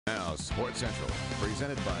Sports Central,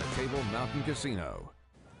 presented by Table Mountain Casino.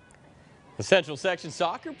 The Central Section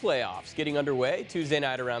Soccer Playoffs getting underway Tuesday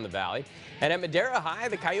night around the Valley. And at Madera High,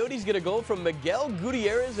 the Coyotes get a goal from Miguel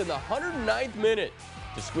Gutierrez in the 109th minute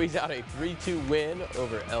to squeeze out a 3-2 win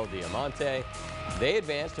over El Diamante. They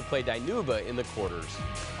advance to play Dinuba in the quarters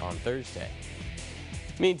on Thursday.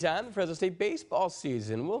 Meantime, the Fresno State baseball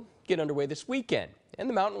season will get underway this weekend. And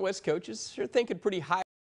the Mountain West coaches are thinking pretty high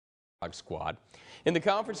squad. In the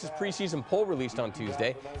conference's preseason poll released on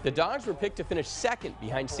Tuesday, the Dogs were picked to finish second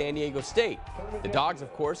behind San Diego State. The Dogs,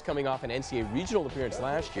 of course, coming off an NCAA regional appearance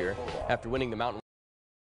last year after winning the Mountain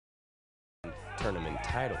tournament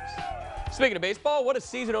titles. Speaking of baseball, what a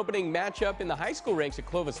season-opening matchup in the high school ranks at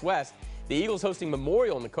Clovis West. The Eagles hosting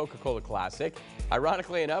Memorial in the Coca-Cola Classic.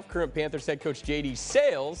 Ironically enough, current Panthers head coach J.D.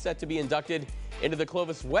 Sales set to be inducted into the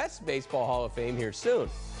Clovis West Baseball Hall of Fame here soon.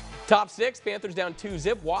 Top six, Panthers down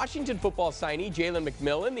 2-zip. Washington football signee Jalen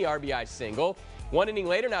McMillan, the RBI single. One inning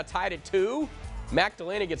later, now tied at 2. Mac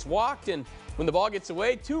Delaney gets walked, and when the ball gets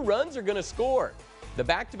away, 2 runs are going to score. The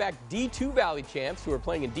back-to-back D2 Valley champs, who are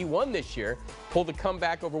playing in D1 this year, pulled a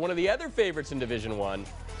comeback over one of the other favorites in Division I,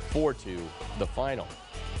 4-2 the final.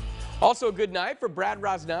 Also a good night for Brad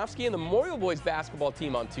Rosnowski and the Memorial Boys basketball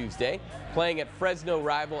team on Tuesday, playing at Fresno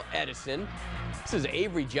rival Edison. This is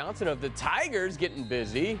Avery Johnson of the Tigers getting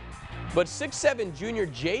busy. But 6'7" junior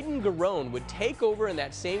Jaden Garone would take over in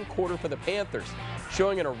that same quarter for the Panthers,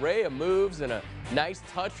 showing an array of moves and a nice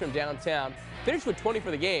touch from downtown. Finished with 20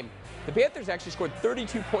 for the game. The Panthers actually scored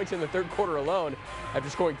 32 points in the third quarter alone after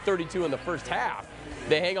scoring 32 in the first half.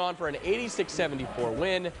 They hang on for an 86-74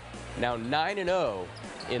 win, now 9-0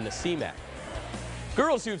 in the CMAC.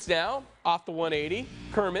 Girls hoops now, off the 180.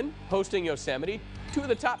 Kerman hosting Yosemite. 2 of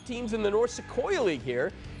the top teams in the North Sequoia League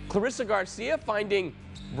here. Clarissa Garcia finding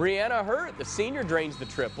Brianna Hurt. The senior drains the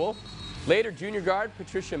triple. Later, junior guard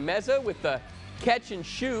Patricia Meza with the catch and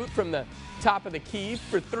shoot from the top of the key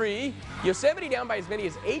for 3. Yosemite down by as many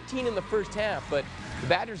as 18 in the first half, but the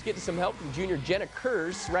Badgers getting some help from junior Jenna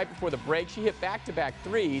Kurz right before the break. She hit back-to-back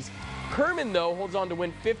threes. Kerman, though, holds on to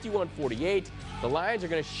win 51-48. The Lions are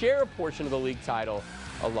going to share a portion of the league title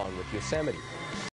along with Yosemite.